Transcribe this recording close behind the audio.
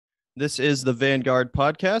This is the Vanguard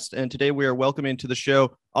podcast, and today we are welcoming to the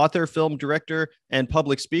show author, film director, and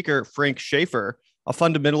public speaker Frank Schaeffer. A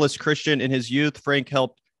fundamentalist Christian in his youth, Frank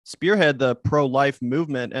helped spearhead the pro-life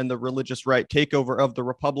movement and the religious right takeover of the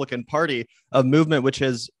Republican Party, a movement which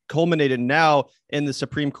has culminated now in the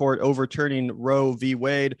Supreme Court overturning Roe v.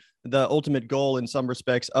 Wade, the ultimate goal in some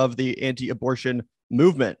respects of the anti-abortion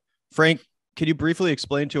movement. Frank, can you briefly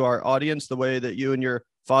explain to our audience the way that you and your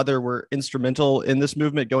father were instrumental in this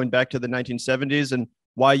movement going back to the 1970s and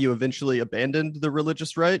why you eventually abandoned the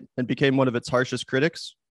religious right and became one of its harshest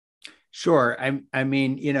critics? Sure. I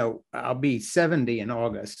mean, I'll be 70 in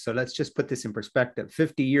August. So let's just put this in perspective.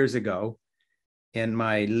 50 years ago, in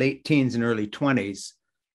my late teens and early 20s,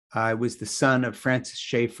 I was the son of Francis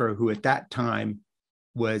Schaeffer, who at that time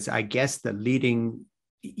was, I guess, the leading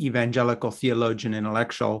evangelical theologian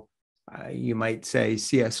intellectual. You might say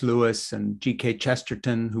C.S. Lewis and G.K.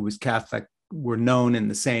 Chesterton, who was Catholic, were known in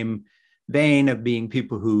the same vein of being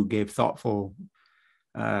people who gave thoughtful,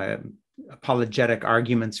 apologetic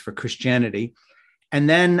arguments for Christianity. And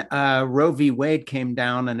then Roe v. Wade came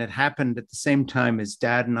down, and it happened at the same time as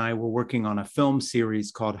Dad and I were working on a film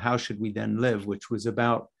series called How Should We Then Live, which was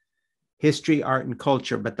about history, art, and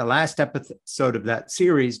culture. But the last episode of that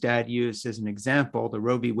series, Dad used as an example, the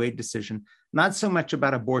Roe v. Wade decision, not so much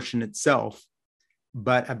about abortion itself,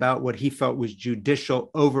 but about what he felt was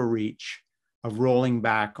judicial overreach of rolling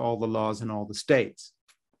back all the laws in all the states.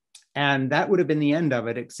 And that would have been the end of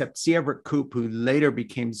it, except C. Everett Koop, who later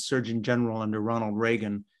became Surgeon General under Ronald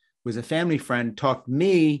Reagan, was a family friend, talked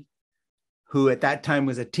me, who at that time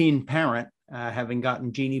was a teen parent, having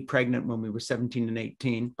gotten Jeannie pregnant when we were 17 and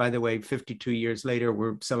 18. By the way, 52 years later,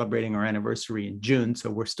 we're celebrating our anniversary in June, so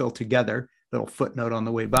we're still together. Little footnote on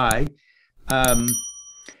the way by.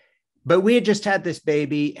 But we had just had this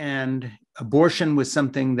baby, and abortion was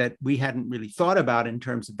something that we hadn't really thought about in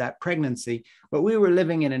terms of that pregnancy. But we were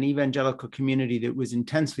living in an evangelical community that was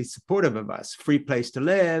intensely supportive of us. Free place to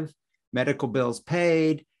live, medical bills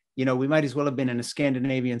paid. We might as well have been in a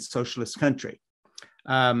Scandinavian socialist country.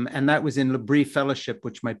 And that was in L'Abri Fellowship,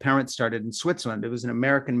 which my parents started in Switzerland. It was an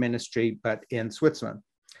American ministry, but in Switzerland.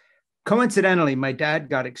 Coincidentally, my dad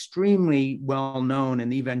got extremely well known in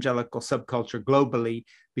the evangelical subculture globally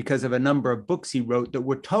because of a number of books he wrote that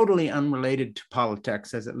were totally unrelated to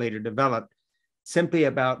politics as it later developed, simply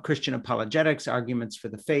about Christian apologetics, arguments for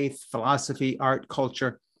the faith, philosophy, art,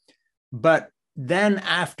 culture. But then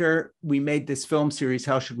after we made this film series,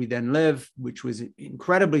 How Should We Then Live, which was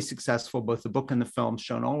incredibly successful, both the book and the film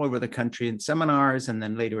shown all over the country in seminars and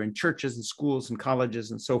then later in churches and schools and colleges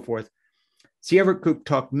and so forth, C. Everett Koop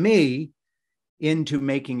talked me into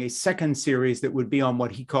making a second series that would be on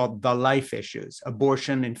what he called the life issues: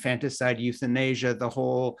 abortion, infanticide, euthanasia, the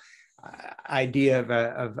whole idea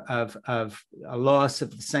of a loss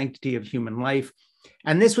of the sanctity of human life.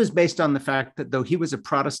 And this was based on the fact that though he was a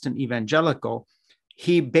Protestant evangelical,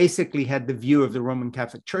 he basically had the view of the Roman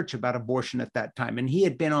Catholic Church about abortion at that time. And he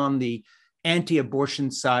had been on the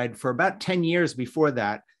anti-abortion side for about 10 years before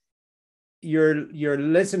that. Your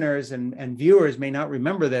listeners and viewers may not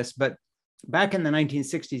remember this, but back in the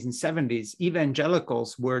 1960s and 70s,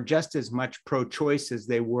 evangelicals were just as much pro-choice as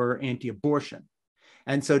they were anti-abortion.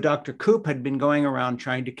 And so Dr. Koop had been going around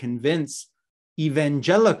trying to convince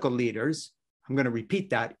evangelical leaders, I'm going to repeat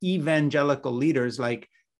that, evangelical leaders like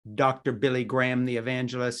Dr. Billy Graham, the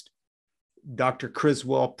evangelist, Dr.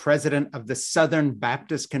 Criswell, president of the Southern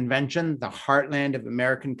Baptist Convention, the heartland of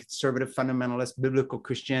American conservative fundamentalist biblical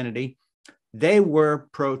Christianity. They were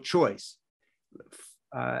pro-choice.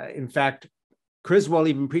 In fact, Criswell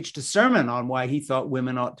even preached a sermon on why he thought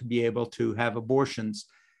women ought to be able to have abortions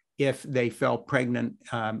if they fell pregnant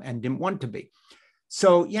and didn't want to be.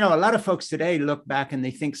 So, a lot of folks today look back and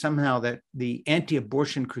they think somehow that the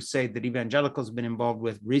anti-abortion crusade that evangelicals have been involved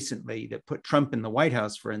with recently, that put Trump in the White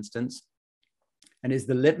House, for instance, and is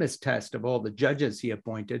the litmus test of all the judges he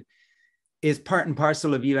appointed, is part and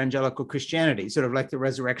parcel of evangelical Christianity, sort of like the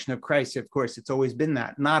resurrection of Christ. Of course, it's always been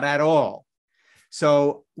that. Not at all.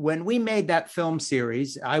 So when we made that film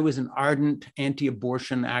series, I was an ardent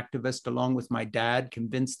anti-abortion activist along with my dad,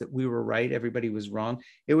 convinced that we were right, everybody was wrong.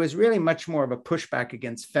 It was really much more of a pushback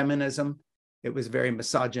against feminism. It was very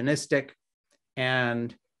misogynistic.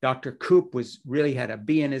 And Dr. Koop really had a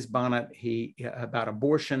bee in his bonnet about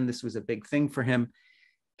abortion. This was a big thing for him.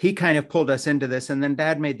 He kind of pulled us into this. And then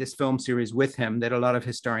Dad made this film series with him that a lot of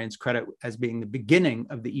historians credit as being the beginning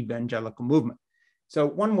of the evangelical movement. So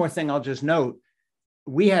one more thing I'll just note,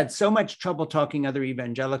 we had so much trouble talking other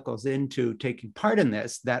evangelicals into taking part in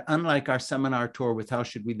this that unlike our seminar tour with How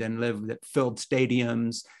Should We Then Live that filled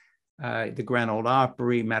stadiums, the Grand Ole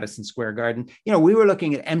Opry, Madison Square Garden. We were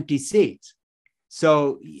looking at empty seats.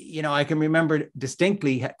 So, I can remember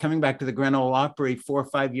distinctly coming back to the Grand Ole Opry 4 or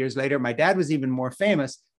 5 years later. My dad was even more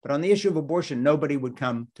famous, but on the issue of abortion, nobody would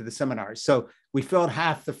come to the seminars. So we filled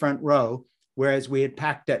half the front row, whereas we had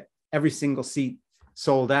packed at every single seat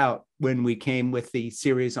sold out when we came with the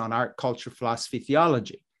series on art, culture, philosophy,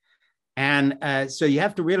 theology. And so you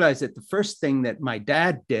have to realize that the first thing that my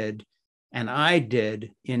dad did and I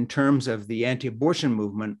did in terms of the anti-abortion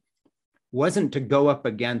movement wasn't to go up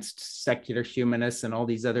against secular humanists and all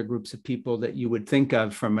these other groups of people that you would think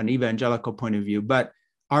of from an evangelical point of view, but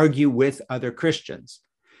argue with other Christians.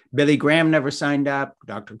 Billy Graham never signed up,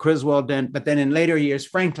 Dr. Criswell didn't, but then in later years,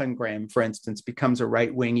 Franklin Graham, for instance, becomes a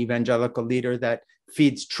right-wing evangelical leader that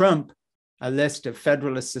feeds Trump a list of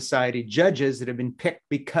Federalist Society judges that have been picked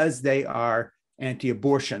because they are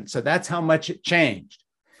anti-abortion. So that's how much it changed.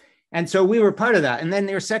 And so we were part of that. And then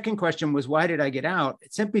their second question was, why did I get out?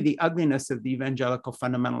 It's simply the ugliness of the evangelical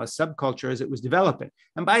fundamentalist subculture as it was developing.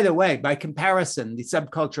 And by the way, by comparison, the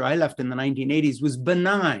subculture I left in the 1980s was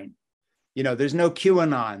benign. There's no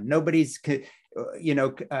QAnon. Nobody's,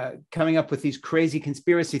 coming up with these crazy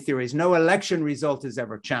conspiracy theories. No election result is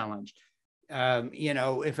ever challenged.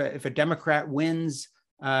 If a Democrat wins,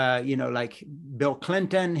 like Bill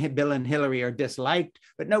Clinton, Bill and Hillary are disliked,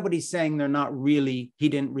 but nobody's saying he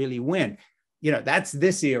didn't really win. That's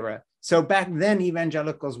this era. So back then,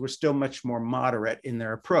 evangelicals were still much more moderate in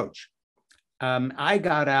their approach. I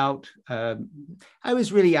got out, I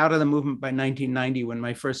was really out of the movement by 1990 when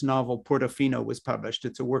my first novel, Portofino, was published.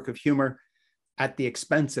 It's a work of humor at the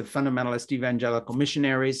expense of fundamentalist evangelical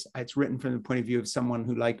missionaries. It's written from the point of view of someone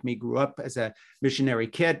who, like me, grew up as a missionary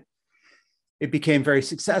kid. It became very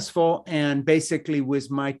successful and basically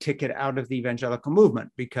was my ticket out of the evangelical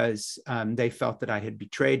movement because they felt that I had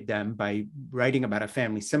betrayed them by writing about a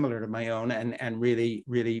family similar to my own and really,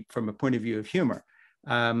 really from a point of view of humor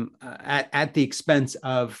at the expense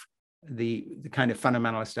of the kind of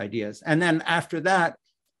fundamentalist ideas. And then after that,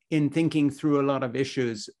 in thinking through a lot of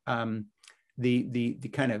issues, the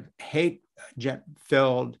kind of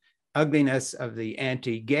hate-filled ugliness of the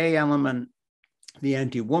anti-gay element, the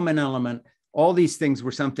anti-woman element, all these things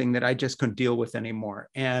were something that I just couldn't deal with anymore.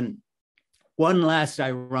 And one last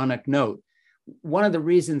ironic note, one of the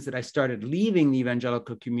reasons that I started leaving the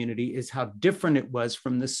evangelical community is how different it was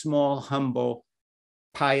from the small, humble,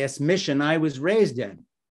 pious mission I was raised in.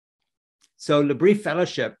 So Le Brief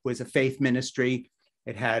Fellowship was a faith ministry.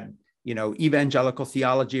 It had, evangelical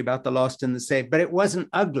theology about the lost and the saved, but it wasn't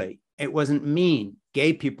ugly. It wasn't mean.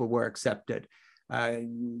 Gay people were accepted.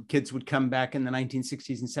 Kids would come back in the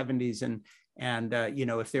 1960s and 70s and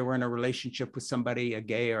if they were in a relationship with somebody, a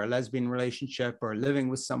gay or a lesbian relationship, or living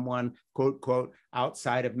with someone, quote, quote,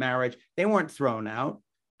 outside of marriage, they weren't thrown out,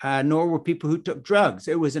 nor were people who took drugs.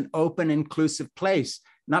 It was an open, inclusive place,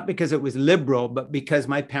 not because it was liberal, but because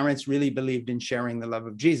my parents really believed in sharing the love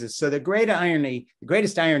of Jesus. So the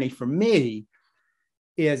greatest irony for me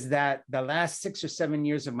is that the last 6 or 7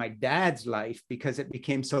 years of my dad's life, because it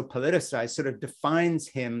became so politicized, sort of defines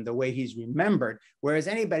him the way he's remembered. Whereas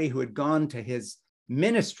anybody who had gone to his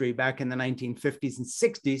ministry back in the 1950s and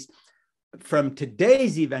 60s, from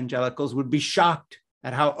today's evangelicals, would be shocked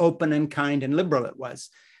at how open and kind and liberal it was.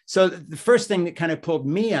 So the first thing that kind of pulled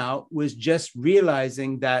me out was just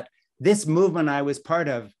realizing that this movement I was part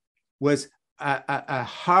of was a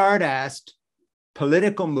hard-assed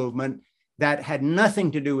political movement that had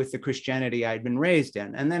nothing to do with the Christianity I'd been raised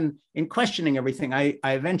in. And then in questioning everything, I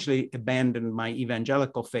eventually abandoned my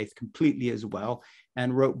evangelical faith completely as well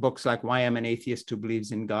and wrote books like Why I'm an Atheist Who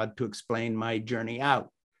Believes in God to explain my journey out.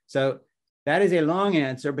 So that is a long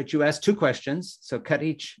answer, but you asked two questions. So cut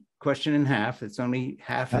each question in half. It's only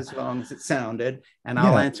half as long as it sounded. And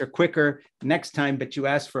I'll answer quicker next time, but you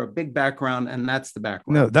asked for a big background, and that's the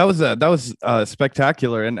background. No, that was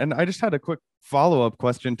spectacular. And I just had a quick follow-up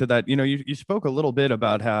question to that. You spoke a little bit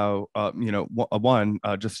about how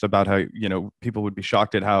just about how people would be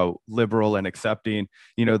shocked at how liberal and accepting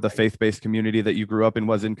the faith-based community that you grew up in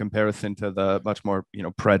was in comparison to the much more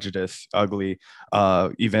prejudiced, ugly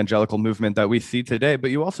evangelical movement that we see today.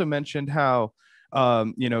 But you also mentioned how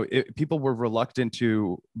people were reluctant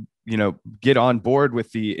to get on board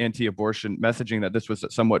with the anti-abortion messaging, that this was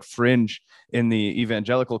somewhat fringe in the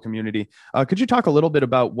evangelical community. Could you talk a little bit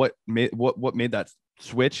about what made that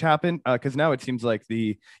switch happen? Because now it seems like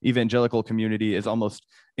the evangelical community is almost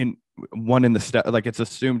in the step, like it's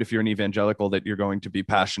assumed if you're an evangelical that you're going to be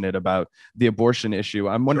passionate about the abortion issue.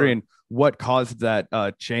 I'm wondering what caused that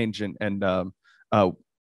change and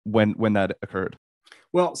when that occurred.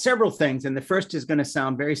 Well, several things. And the first is going to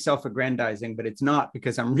sound very self-aggrandizing, but it's not,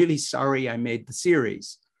 because I'm really sorry I made the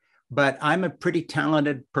series. But I'm a pretty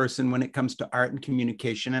talented person when it comes to art and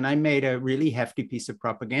communication. And I made a really hefty piece of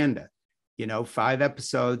propaganda, 5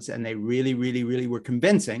 episodes, and they really, really, really were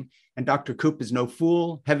convincing. And Dr. Koop is no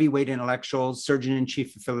fool, heavyweight intellectual,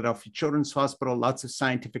 surgeon-in-chief of Philadelphia Children's Hospital, lots of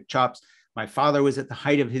scientific chops. My father was at the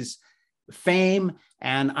height of his fame,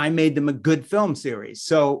 and I made them a good film series.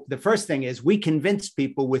 So the first thing is we convinced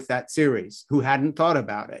people with that series who hadn't thought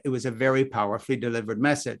about it. It was a very powerfully delivered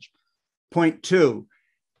message. Point 2,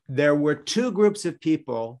 there were 2 groups of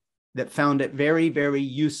people that found it very, very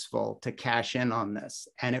useful to cash in on this,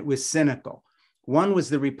 and it was cynical. One was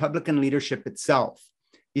the Republican leadership itself.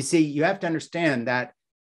 You see, you have to understand that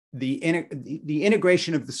the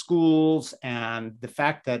integration of the schools and the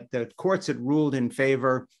fact that the courts had ruled in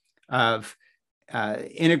favor of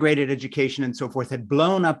integrated education and so forth had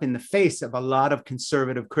blown up in the face of a lot of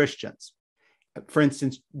conservative Christians. For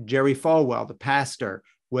instance, Jerry Falwell, the pastor,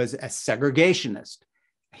 was a segregationist.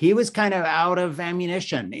 He was kind of out of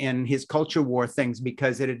ammunition in his culture war things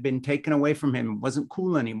because it had been taken away from him. It wasn't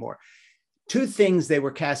cool anymore. 2 things they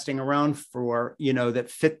were casting around for, that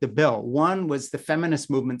fit the bill. One was the feminist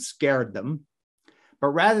movement scared them. But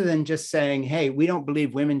rather than just saying, hey, we don't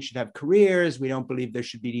believe women should have careers, we don't believe there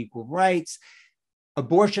should be equal rights,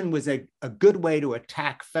 abortion was a good way to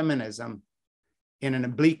attack feminism in an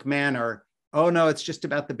oblique manner. Oh, no, it's just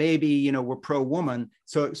about the baby, we're pro-woman.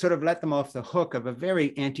 So it sort of let them off the hook of a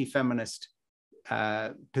very anti-feminist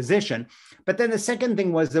position. But then the second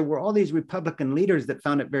thing was there were all these Republican leaders that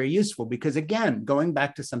found it very useful because, again, going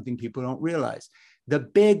back to something people don't realize, the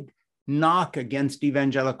big knock against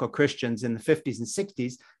evangelical Christians in the 50s and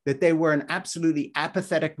 60s, that they were an absolutely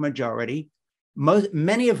apathetic majority,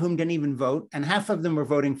 many of whom didn't even vote, and half of them were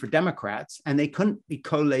voting for Democrats, and they couldn't be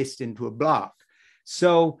coalesced into a bloc.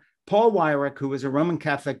 So Paul Weyrich, who was a Roman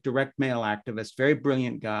Catholic direct mail activist, very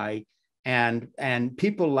brilliant guy, and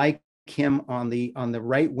people like him on the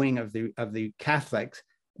right wing of the Catholic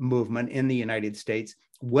movement in the United States,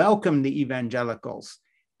 welcomed the evangelicals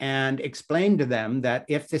and explained to them that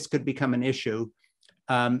if this could become an issue,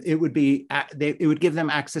 it would give them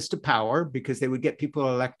access to power because they would get people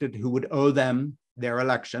elected who would owe them their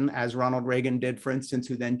election, as Ronald Reagan did, for instance,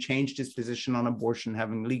 who then changed his position on abortion,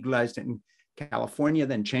 having legalized it in California,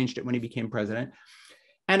 then changed it when he became president.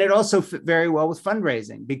 And it also fit very well with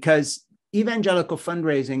fundraising because evangelical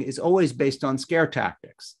fundraising is always based on scare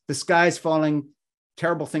tactics. The sky's falling,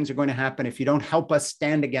 terrible things are going to happen if you don't help us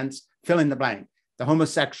stand against fill in the blank, the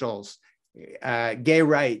homosexuals, gay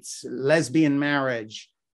rights, lesbian marriage,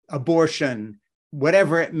 abortion,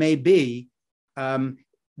 whatever it may be.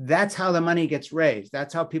 That's how the money gets raised.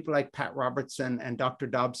 That's how people like Pat Robertson and Dr.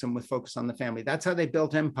 Dobson with Focus on the Family, that's how they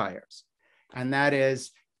built empires. And that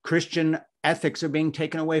is Christian ethics are being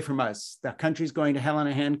taken away from us. The country's going to hell in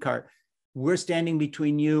a handcart. We're standing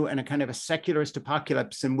between you and a kind of a secularist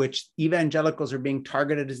apocalypse in which evangelicals are being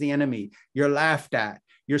targeted as the enemy. You're laughed at.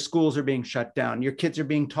 Your schools are being shut down. Your kids are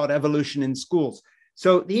being taught evolution in schools.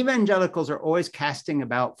 So the evangelicals are always casting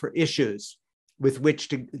about for issues with which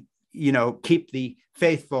to, keep the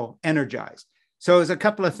faithful energized. So there's a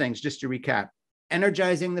couple of things, just to recap.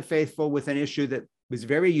 Energizing the faithful with an issue that was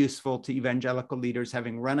very useful to evangelical leaders,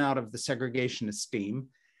 having run out of the segregationist steam.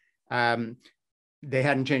 They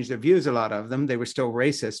hadn't changed their views, a lot of them. They were still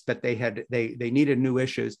racist, but they needed new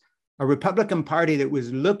issues. A Republican Party that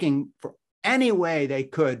was looking for any way they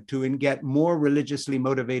could to get more religiously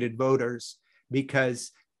motivated voters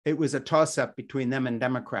because it was a toss-up between them and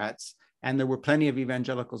Democrats. And there were plenty of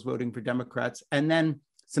evangelicals voting for Democrats. And then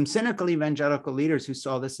some cynical evangelical leaders who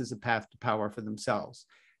saw this as a path to power for themselves.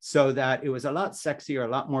 So that it was a lot sexier, a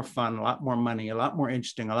lot more fun, a lot more money, a lot more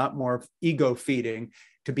interesting, a lot more ego feeding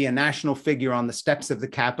to be a national figure on the steps of the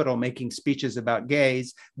Capitol making speeches about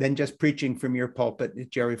gays than just preaching from your pulpit at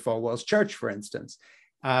Jerry Falwell's church, for instance.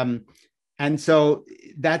 And so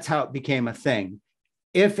that's how it became a thing.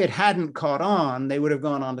 If it hadn't caught on, they would have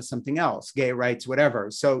gone on to something else, gay rights, whatever.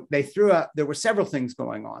 So they threw out, there were several things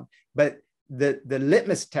going on, but the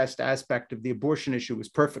litmus test aspect of the abortion issue was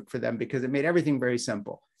perfect for them because it made everything very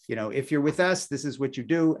simple. If you're with us, this is what you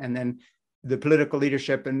do. And then the political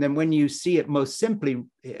leadership. And then when you see it most simply,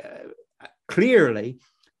 clearly,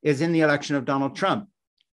 is in the election of Donald Trump,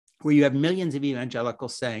 where you have millions of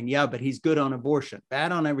evangelicals saying, yeah, but he's good on abortion,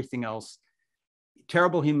 bad on everything else,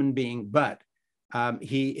 terrible human being, but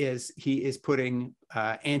he is putting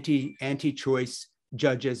anti-choice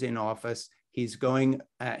judges in office. He's got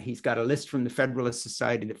a list from the Federalist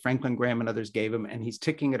Society that Franklin Graham and others gave him, and he's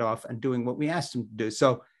ticking it off and doing what we asked him to do.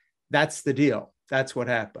 So that's the deal. That's what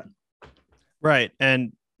happened. Right.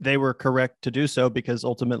 And they were correct to do so because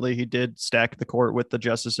ultimately he did stack the court with the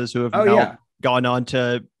justices who have Oh now yeah, gone on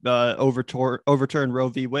to overturn Roe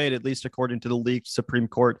v. Wade, at least according to the leaked Supreme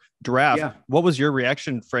Court draft. yeah. What was your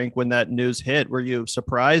reaction, Frank, when that news hit? Were you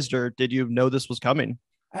surprised or did you know this was coming?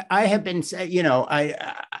 I have been,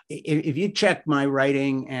 if you check my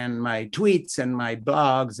writing and my tweets and my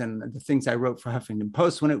blogs and the things I wrote for Huffington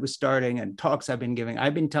Post when it was starting and talks I've been giving,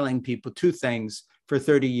 I've been telling people two things for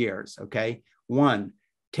 30 years. Okay. One,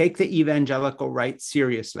 take the evangelical right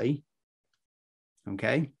seriously.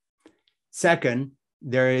 Okay. Second,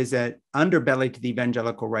 there is an underbelly to the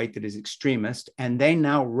evangelical right that is extremist, and they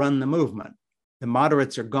now run the movement. The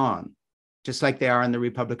moderates are gone, just like they are in the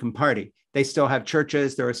Republican Party. They still have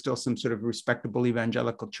churches. There are still some sort of respectable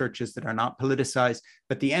evangelical churches that are not politicized,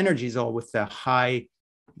 but the energy is all with the high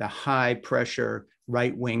pressure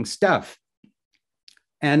right-wing stuff.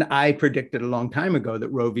 And I predicted a long time ago that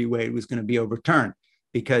Roe v. Wade was going to be overturned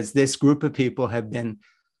because this group of people have been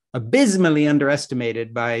abysmally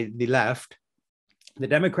underestimated by the left. The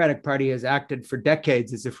Democratic Party has acted for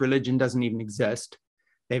decades as if religion doesn't even exist.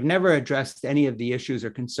 They've never addressed any of the issues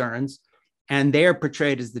or concerns. And they are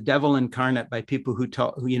portrayed as the devil incarnate by people who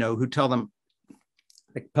tell them,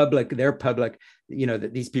 like their public,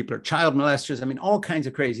 that these people are child molesters. I mean, all kinds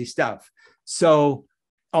of crazy stuff. So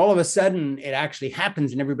all of a sudden it actually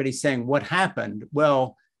happens and everybody's saying, what happened?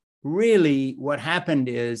 Well, really what happened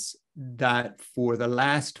is that for the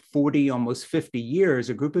last 40, almost 50 years,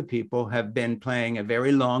 a group of people have been playing a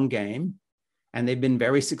very long game and they've been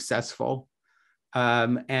very successful.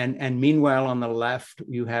 And meanwhile, on the left,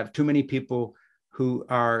 you have too many people who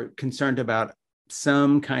are concerned about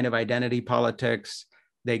some kind of identity politics.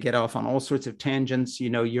 They get off on all sorts of tangents.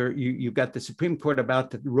 You've got the Supreme Court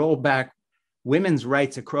about to roll back women's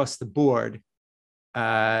rights across the board, in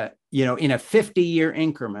a 50-year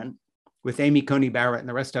increment with Amy Coney Barrett and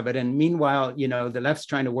the rest of it. And meanwhile, the left's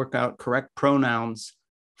trying to work out correct pronouns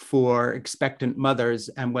for expectant mothers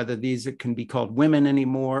and whether these can be called women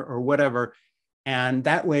anymore or whatever. And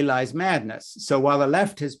that way lies madness. So while the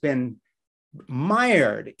left has been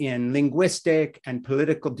mired in linguistic and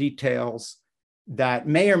political details that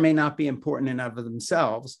may or may not be important in and of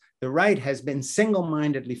themselves, the right has been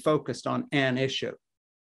single-mindedly focused on an issue.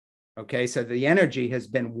 Okay, so the energy has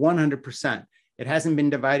been 100%. It hasn't been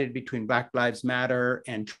divided between Black Lives Matter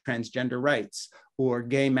and transgender rights or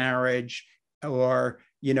gay marriage or,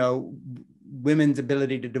 women's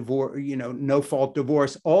ability to divorce, no fault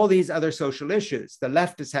divorce, all these other social issues. The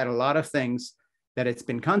left has had a lot of things that it's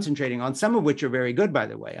been concentrating on, some of which are very good, by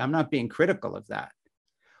the way. I'm not being critical of that.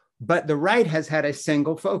 But the right has had a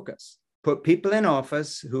single focus. Put people in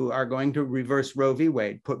office who are going to reverse Roe v.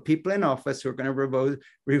 Wade. Put people in office who are going to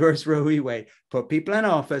reverse Roe v. Wade. Put people in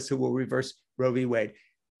office who will reverse Roe v. Wade.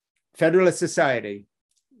 Federalist Society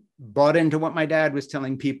bought into what my dad was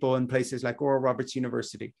telling people in places like Oral Roberts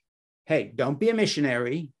University. Hey, don't be a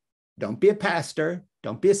missionary. Don't be a pastor.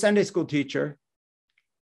 Don't be a Sunday school teacher.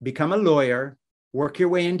 Become a lawyer. Work your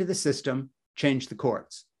way into the system. Change the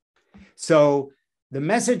courts. So the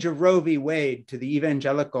message of Roe v. Wade to the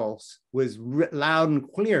evangelicals was loud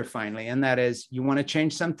and clear finally, and that is, you want to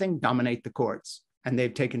change something, dominate the courts. And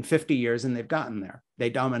they've taken 50 years and they've gotten there. They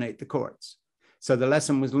dominate the courts. So the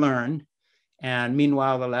lesson was learned. And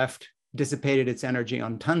meanwhile, the left dissipated its energy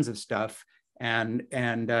on tons of stuff, and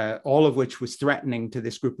all of which was threatening to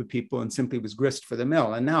this group of people and simply was grist for the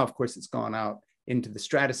mill. And now, of course, it's gone out into the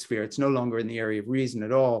stratosphere. It's no longer in the area of reason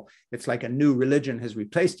at all. It's like a new religion has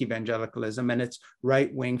replaced evangelicalism, and it's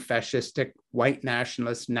right-wing, fascistic, white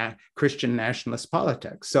nationalist, Christian nationalist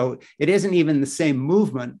politics. So it isn't even the same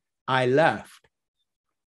movement I left.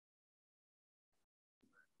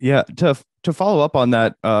 Yeah, to follow up on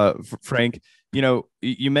that, Frank,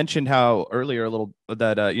 you mentioned how earlier a little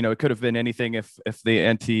that it could have been anything if the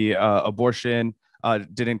anti-abortion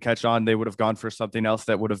didn't catch on. They would have gone for something else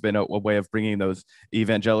that would have been a way of bringing those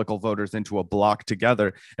evangelical voters into a block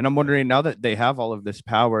together. And I'm wondering, now that they have all of this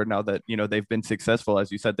power, now that they've been successful,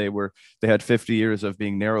 as you said, they had 50 years of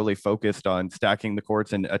being narrowly focused on stacking the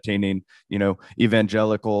courts and attaining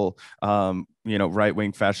evangelical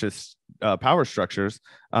right-wing fascist power structures.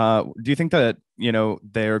 Do you think that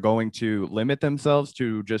they're going to limit themselves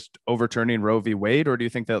to just overturning Roe v. Wade, or do you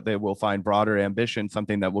think that they will find broader ambition,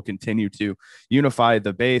 something that will continue to unify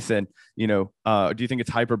the base? And do you think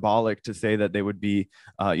it's hyperbolic to say that they would be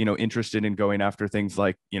interested in going after things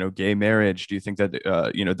like gay marriage? Do you think that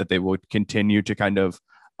that they would continue to kind of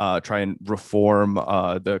try and reform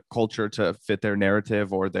the culture to fit their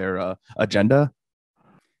narrative or their agenda?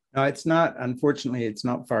 No, it's not. Unfortunately, it's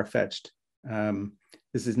not far-fetched.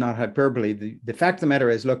 this is not hyperbole. The fact of the matter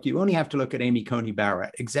is, look, you only have to look at Amy Coney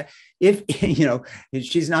Barrett. If,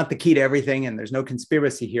 she's not the key to everything and there's no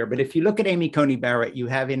conspiracy here, but if you look at Amy Coney Barrett, you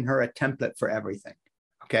have in her a template for everything.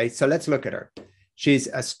 Okay, so let's look at her. She's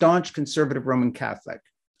a staunch conservative Roman Catholic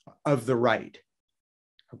of the right.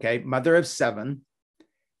 Okay, mother of 7,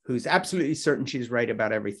 who's absolutely certain she's right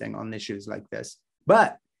about everything on issues like this.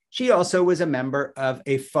 But she also was a member of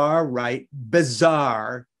a far right,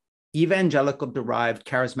 bizarre, evangelical derived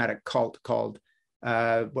charismatic cult called,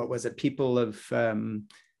 what was it? People of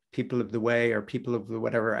the Way, or People of the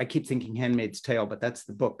whatever. I keep thinking Handmaid's Tale, but that's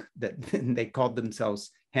the book that they called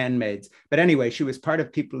themselves handmaids. But anyway, she was part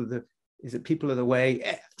of People of the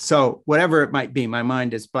Way? So whatever it might be, my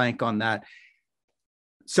mind is blank on that.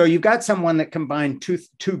 So you've got someone that combined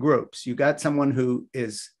two groups. You got someone who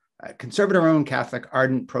is a conservative Roman Catholic,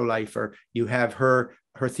 ardent pro-lifer. You have her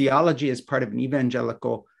theology as part of an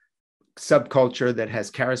evangelical subculture that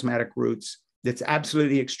has charismatic roots, that's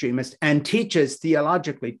absolutely extremist, and teaches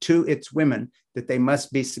theologically to its women that they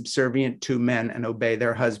must be subservient to men and obey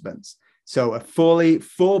their husbands. So a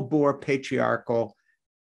full-bore patriarchal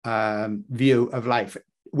view of life,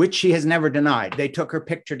 which she has never denied. They took her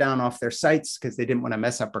picture down off their sites because they didn't want to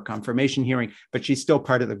mess up her confirmation hearing, but she's still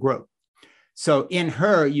part of the group. So in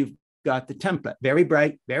her, you've got the template: very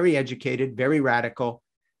bright, very educated, very radical,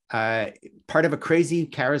 part of a crazy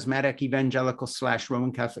charismatic evangelical /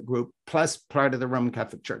 Roman Catholic group, plus part of the Roman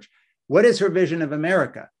Catholic Church. What is her vision of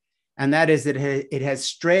America? And that is that it has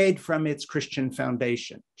strayed from its Christian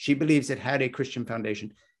foundation. She believes it had a Christian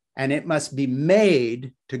foundation, and it must be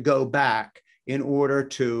made to go back in order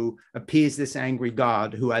to appease this angry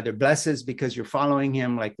God who either blesses because you're following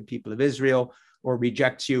him, like the people of Israel, or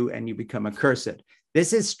rejects you and you become accursed.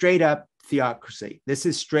 This is straight up theocracy. This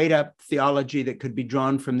is straight up theology that could be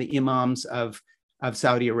drawn from the imams of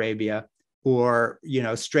Saudi Arabia, or,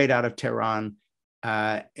 straight out of Tehran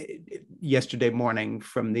yesterday morning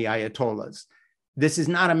from the Ayatollahs. This is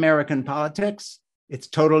not American politics. It's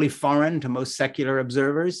totally foreign to most secular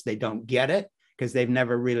observers. They don't get it because they've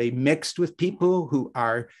never really mixed with people who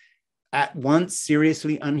are at once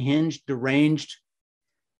seriously unhinged, deranged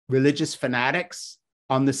religious fanatics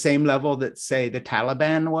on the same level that, say, the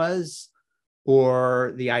Taliban was,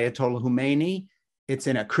 or the Ayatollah Khomeini. It's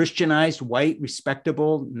in a Christianized, white,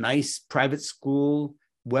 respectable, nice private school,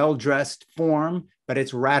 well-dressed form, but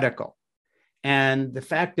it's radical. And the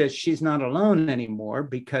fact that she's not alone anymore,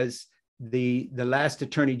 because the last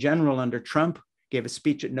attorney general under Trump gave a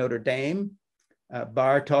speech at Notre Dame.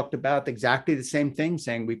 Barr talked about exactly the same thing,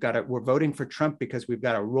 saying we're voting for Trump because we've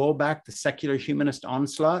got to roll back the secular humanist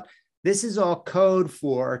onslaught. This is all code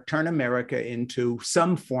for turn America into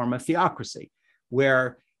some form of theocracy,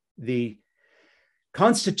 where the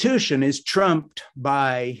Constitution is trumped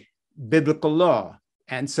by biblical law.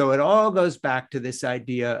 And so it all goes back to this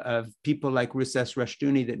idea of people like Rousseff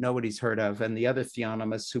Rushdoony that nobody's heard of, and the other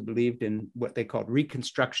theonomists who believed in what they called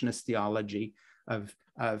Reconstructionist theology of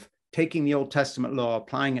taking the Old Testament law,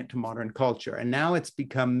 applying it to modern culture. And now it's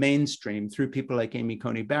become mainstream through people like Amy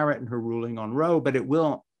Coney Barrett and her ruling on Roe, but it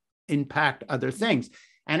will impact other things.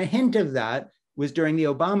 And a hint of that was during the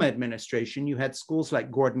Obama administration. You had schools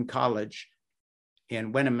like Gordon College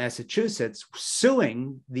in Wenham, Massachusetts,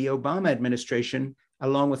 suing the Obama administration,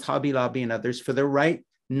 along with Hobby Lobby and others, for the right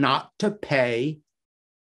not to pay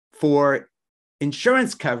for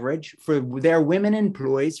insurance coverage for their women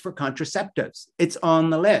employees for contraceptives. It's on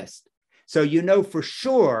the list. So for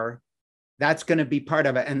sure that's going to be part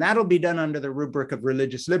of it. And that'll be done under the rubric of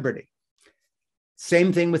religious liberty.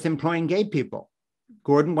 Same thing with employing gay people.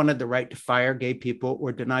 Gordon wanted the right to fire gay people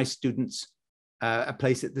or deny students a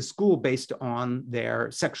place at the school based on their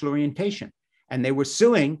sexual orientation. And they were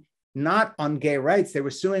suing not on gay rights, they were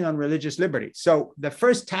suing on religious liberty. So the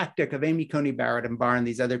first tactic of Amy Coney Barrett and Barr and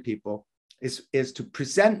these other people is to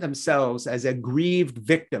present themselves as aggrieved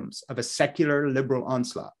victims of a secular liberal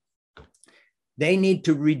onslaught. They need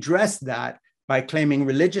to redress that by claiming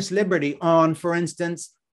religious liberty on, for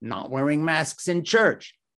instance, not wearing masks in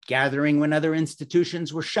church, gathering when other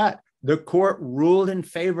institutions were shut. The court ruled in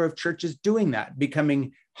favor of churches doing that,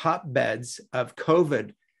 becoming hotbeds of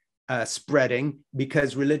COVID spreading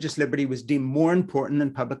because religious liberty was deemed more important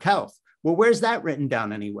than public health. Well, where's that written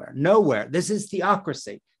down anywhere? Nowhere. This is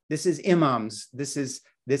theocracy. This is imams. This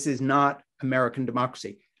is not American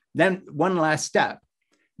democracy. Then one last step.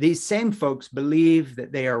 These same folks believe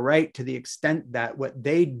that they are right to the extent that what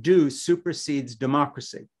they do supersedes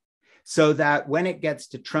democracy. So that when it gets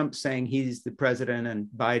to Trump saying he's the president and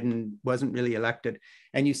Biden wasn't really elected,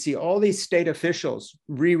 and you see all these state officials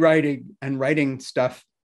rewriting and writing stuff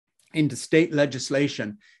into state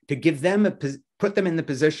legislation to give them put them in the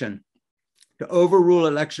position to overrule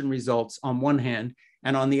election results on one hand,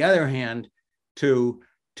 and on the other hand, to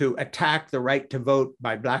attack the right to vote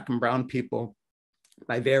by Black and brown people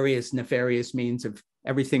by various nefarious means of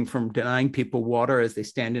everything from denying people water as they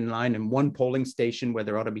stand in line in one polling station where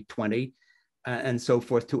there ought to be 20, and so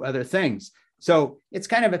forth, to other things. So it's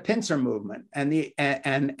kind of a pincer movement.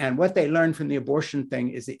 And what they learned from the abortion thing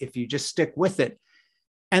is that if you just stick with it,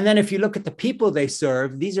 and then if you look at the people they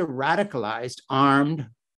serve, these are radicalized, armed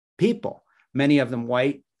people, many of them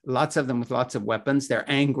white, lots of them with lots of weapons. They're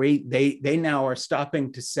angry. They now are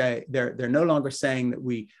stopping to say, they're no longer saying that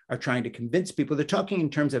we are trying to convince people. They're talking in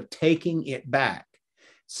terms of taking it back.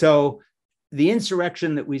 So the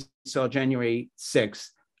insurrection that we saw January 6th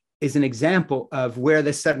is an example of where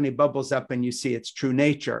this suddenly bubbles up and you see its true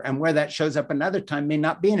nature. And where that shows up another time may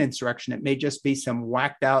not be an insurrection. It may just be some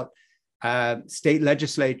whacked out state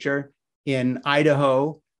legislature in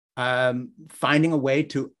Idaho finding a way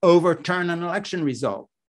to overturn an election result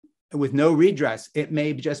with no redress. It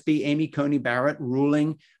may just be Amy Coney Barrett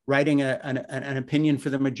writing an opinion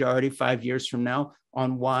for the majority 5 years from now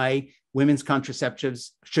on why women's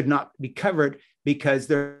contraceptives should not be covered,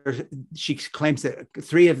 because she claims that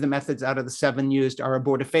 3 of the methods out of the 7 used are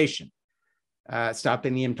abortifacient,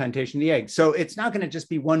 stopping the implantation of the egg. So it's not going to just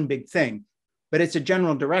be one big thing, but it's a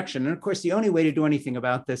general direction. And of course, the only way to do anything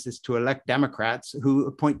about this is to elect Democrats who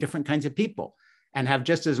appoint different kinds of people and have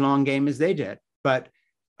just as long game as they did. But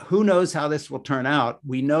who knows how this will turn out?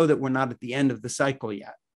 We know that we're not at the end of the cycle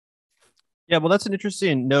yet. Yeah, well, that's an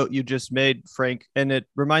interesting note you just made, Frank. And it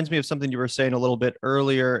reminds me of something you were saying a little bit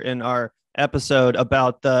earlier in our episode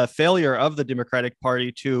about the failure of the Democratic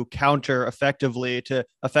Party to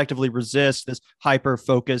effectively resist this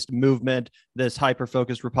hyper-focused movement, this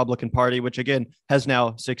hyper-focused Republican Party, which again has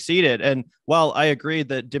now succeeded. And while I agree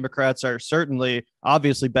that Democrats are certainly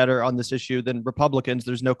obviously better on this issue than Republicans,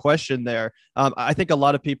 there's no question there. I think a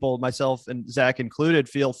lot of people, myself and Zach included,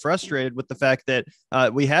 feel frustrated with the fact that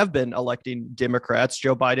we have been electing Democrats.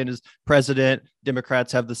 Joe Biden is president.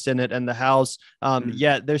 Democrats have the Senate and the House.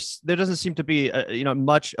 Yet there doesn't seem to be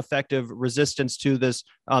much effective resistance to this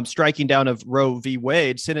striking down of Roe v.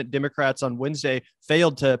 Wade. Senate Democrats on Wednesday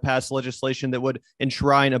failed to pass legislation that would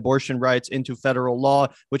enshrine abortion rights into federal law,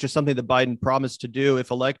 which is something that Biden promised to do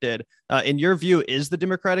if elected. In your view, is the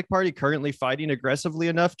Democratic Party currently fighting aggressively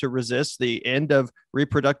enough to resist the end of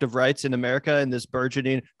reproductive rights in America and this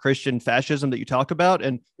burgeoning Christian fascism that you talk about?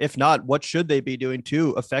 And if not, what should they be doing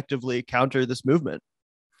to effectively counter this movement?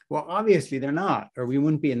 Well, obviously they're not, or we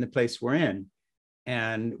wouldn't be in the place we're in.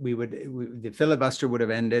 And the filibuster would have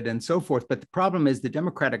ended and so forth. But the problem is the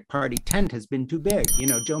Democratic Party tent has been too big.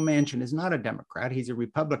 Joe Manchin is not a Democrat. He's a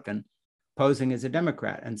Republican posing as a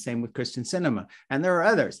Democrat, and same with Kristen Sinema. And there are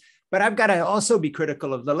others. But I've got to also be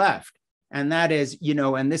critical of the left. And that is,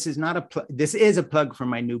 and this is this is a plug for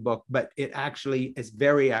my new book, but it actually is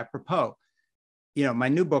very apropos. My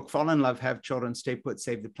new book, Fall in Love, Have Children, Stay Put,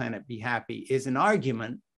 Save the Planet, Be Happy, is an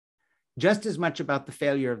argument just as much about the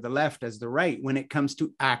failure of the left as the right when it comes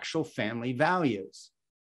to actual family values.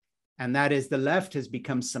 And that is, the left has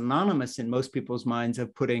become synonymous in most people's minds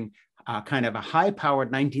of putting kind of a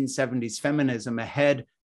high-powered 1970s feminism ahead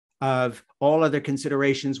of all other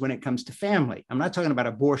considerations when it comes to family. I'm not talking about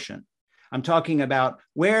abortion. I'm talking about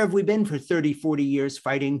where have we been for 30, 40 years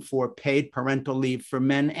fighting for paid parental leave for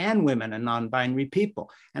men and women and non-binary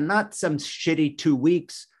people, and not some shitty 2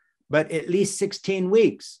 weeks, but at least 16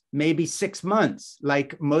 weeks, maybe 6 months,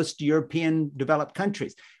 like most European developed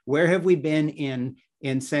countries. Where have we been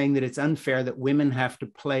in saying that it's unfair that women have to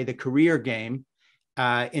play the career game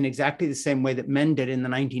in exactly the same way that men did in the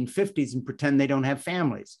 1950s and pretend they don't have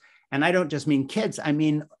families? And I don't just mean kids, I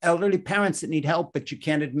mean elderly parents that need help, but you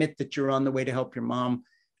can't admit that you're on the way to help your mom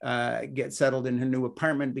get settled in her new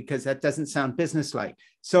apartment because that doesn't sound businesslike.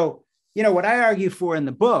 So, what I argue for in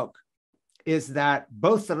the book is that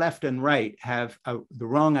both the left and right have the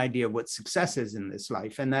wrong idea of what success is in this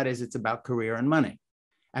life. And that is, it's about career and money.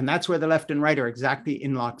 And that's where the left and right are exactly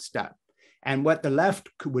in lockstep. And what the left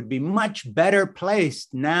would be much better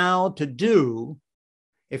placed now to do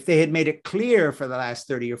if they had made it clear for the last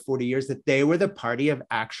 30 or 40 years that they were the party of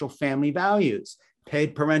actual family values,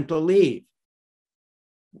 paid parental leave,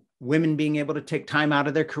 women being able to take time out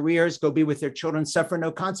of their careers, go be with their children, suffer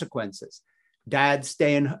no consequences. Dads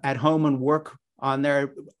stay at home and work on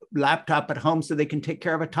their laptop at home so they can take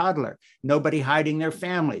care of a toddler. Nobody hiding their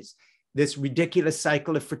families. This ridiculous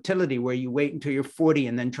cycle of fertility where you wait until you're 40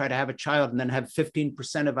 and then try to have a child and then have 15%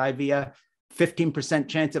 of IVF, 15%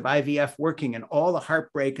 chance of IVF working, and all the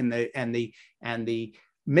heartbreak and the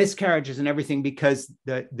miscarriages and everything, because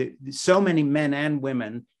so many men and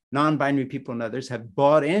women, non-binary people and others, have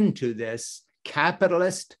bought into this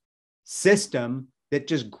capitalist system that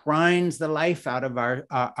just grinds the life out of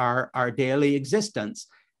our daily existence,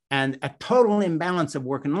 and a total imbalance of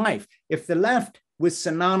work and life. If the left was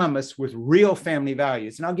synonymous with real family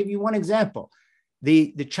values, and I'll give you one example.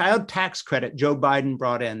 The child tax credit Joe Biden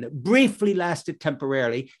brought in, that briefly lasted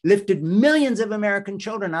temporarily, lifted millions of American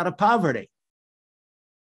children out of poverty.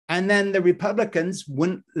 And then the Republicans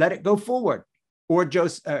wouldn't let it go forward, or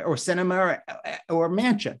Sinema or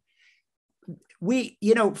Manchin.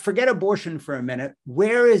 Forget abortion for a minute.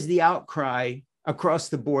 Where is the outcry across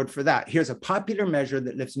the board for that? Here's a popular measure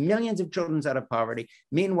that lifts millions of children out of poverty.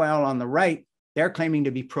 Meanwhile, on the right, they're claiming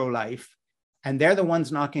to be pro-life, and they're the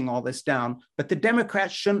ones knocking all this down. But the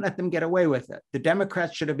Democrats shouldn't let them get away with it. The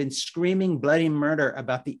Democrats should have been screaming bloody murder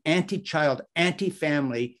about the anti-child,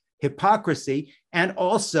 anti-family hypocrisy, and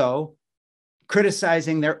also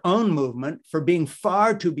criticizing their own movement for being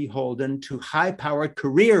far too beholden to high-powered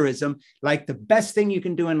careerism, like the best thing you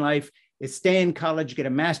can do in life is stay in college, get a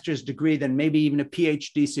master's degree, then maybe even a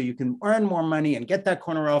PhD, so you can earn more money and get that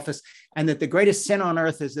corner office, and that the greatest sin on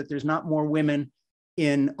earth is that there's not more women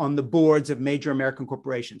on the boards of major American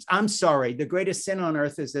corporations. I'm sorry, the greatest sin on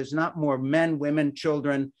earth is there's not more men, women,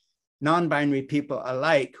 children, non-binary people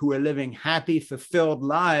alike who are living happy, fulfilled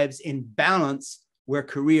lives in balance, where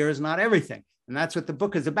career is not everything. And that's what the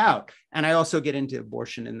book is about. And I also get into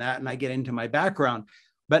abortion in that, and I get into my background.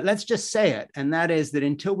 But let's just say it, and that is that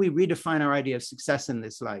until we redefine our idea of success in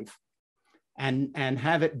this life and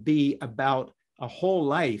have it be about a whole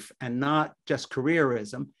life and not just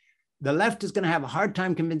careerism, the left is going to have a hard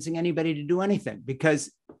time convincing anybody to do anything.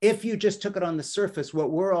 Because if you just took it on the surface, what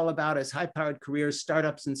we're all about is high-powered careers,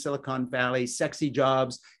 startups in Silicon Valley, sexy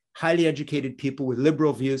jobs, highly educated people with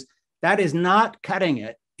liberal views. That is not cutting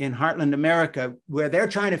it in heartland America, where they're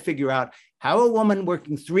trying to figure out how a woman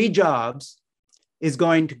working 3 jobs is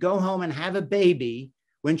going to go home and have a baby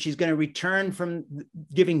when she's going to return from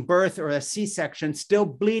giving birth or a C-section, still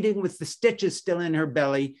bleeding with the stitches still in her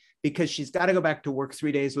belly, because she's got to go back to work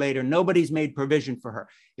 3 days later. Nobody's made provision for her.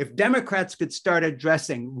 If Democrats could start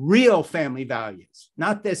addressing real family values,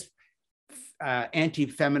 not this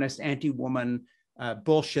anti-feminist, anti-woman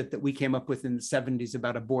bullshit that we came up with in the 70s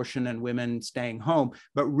about abortion and women staying home,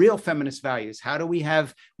 but real feminist values. How do we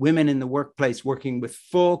have women in the workplace working with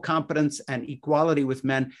full competence and equality with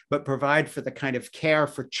men, but provide for the kind of care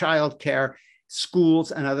for childcare,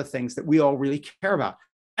 schools, and other things that we all really care about?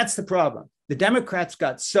 That's the problem. The Democrats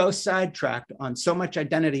got so sidetracked on so much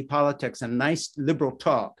identity politics and nice liberal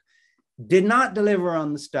talk, did not deliver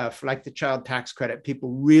on the stuff like the child tax credit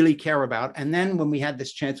people really care about. And then when we had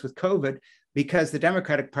this chance with COVID, because the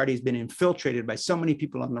Democratic Party has been infiltrated by so many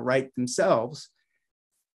people on the right themselves,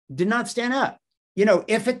 did not stand up.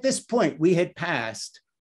 If at this point we had passed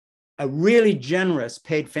a really generous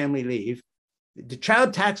paid family leave, the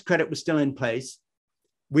child tax credit was still in place,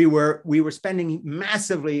 we were spending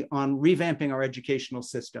massively on revamping our educational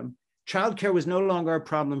system, childcare was no longer a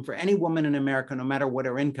problem for any woman in America, no matter what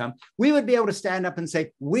her income, we would be able to stand up and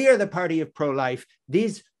say, we are the party of pro-life.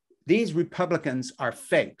 These Republicans are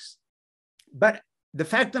fakes. But the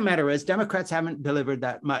fact of the matter is, Democrats haven't delivered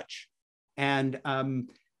that much. And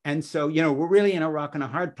so, we're really in a rock and a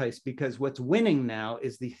hard place, because what's winning now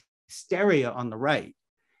is the hysteria on the right.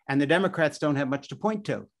 And the Democrats don't have much to point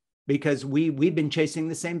to, because we've been chasing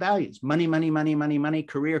the same values. Money, money, money, money, money,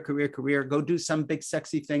 career, career, career. Go do some big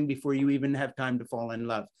sexy thing before you even have time to fall in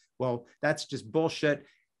love. Well, that's just bullshit.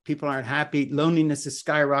 People aren't happy. Loneliness is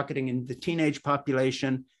skyrocketing in the teenage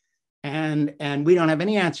population. And we don't have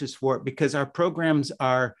any answers for it, because our programs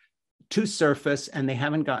are too surface and they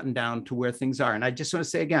haven't gotten down to where things are. And I just want to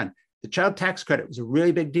say again, the child tax credit was a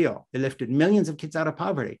really big deal. It lifted millions of kids out of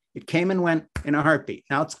poverty. It came and went in a heartbeat.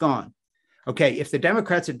 Now it's gone. Okay, if the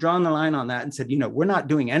Democrats had drawn the line on that and said, we're not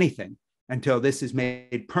doing anything until this is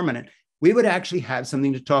made permanent, we would actually have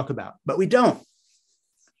something to talk about, but we don't.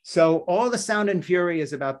 So all the sound and fury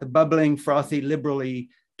is about the bubbling, frothy, liberally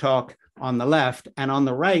talk on the left, and on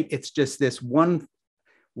the right, it's just this one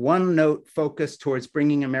note focus towards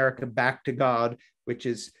bringing America back to God, which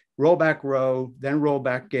is roll back Roe, then roll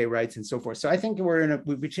back gay rights, and so forth. So I think we're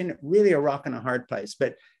between really a rock and a hard place.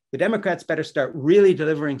 But the Democrats better start really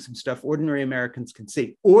delivering some stuff ordinary Americans can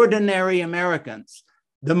see. Ordinary Americans,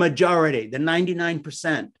 the majority, the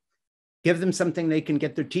 99%. Give them something they can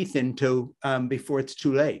get their teeth into before it's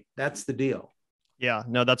too late. That's the deal. Yeah,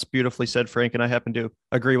 no, that's beautifully said, Frank. And I happen to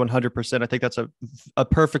agree 100%. I think that's a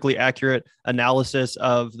perfectly accurate analysis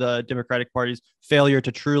of the Democratic Party's failure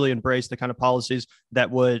to truly embrace the kind of policies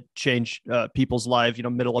that would change people's lives,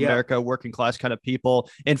 middle Yeah. America, working class kind of people,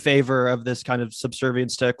 in favor of this kind of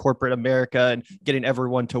subservience to corporate America and getting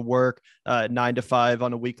everyone to work 9 to 5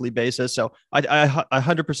 on a weekly basis. So I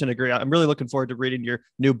 100% agree. I'm really looking forward to reading your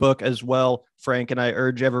new book as well, Frank. And I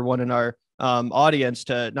urge everyone in our audience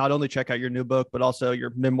to not only check out your new book, but also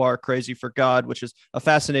your memoir, Crazy for God, which is a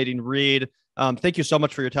fascinating read. Thank you so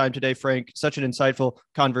much for your time today, Frank. Such an insightful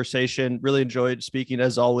conversation. Really enjoyed speaking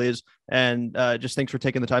as always. And just thanks for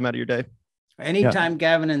taking the time out of your day. Anytime,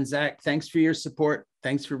 Gavin and Zach. Thanks for your support.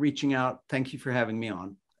 Thanks for reaching out. Thank you for having me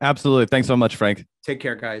on. Absolutely. Thanks so much, Frank. Take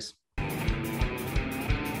care, guys.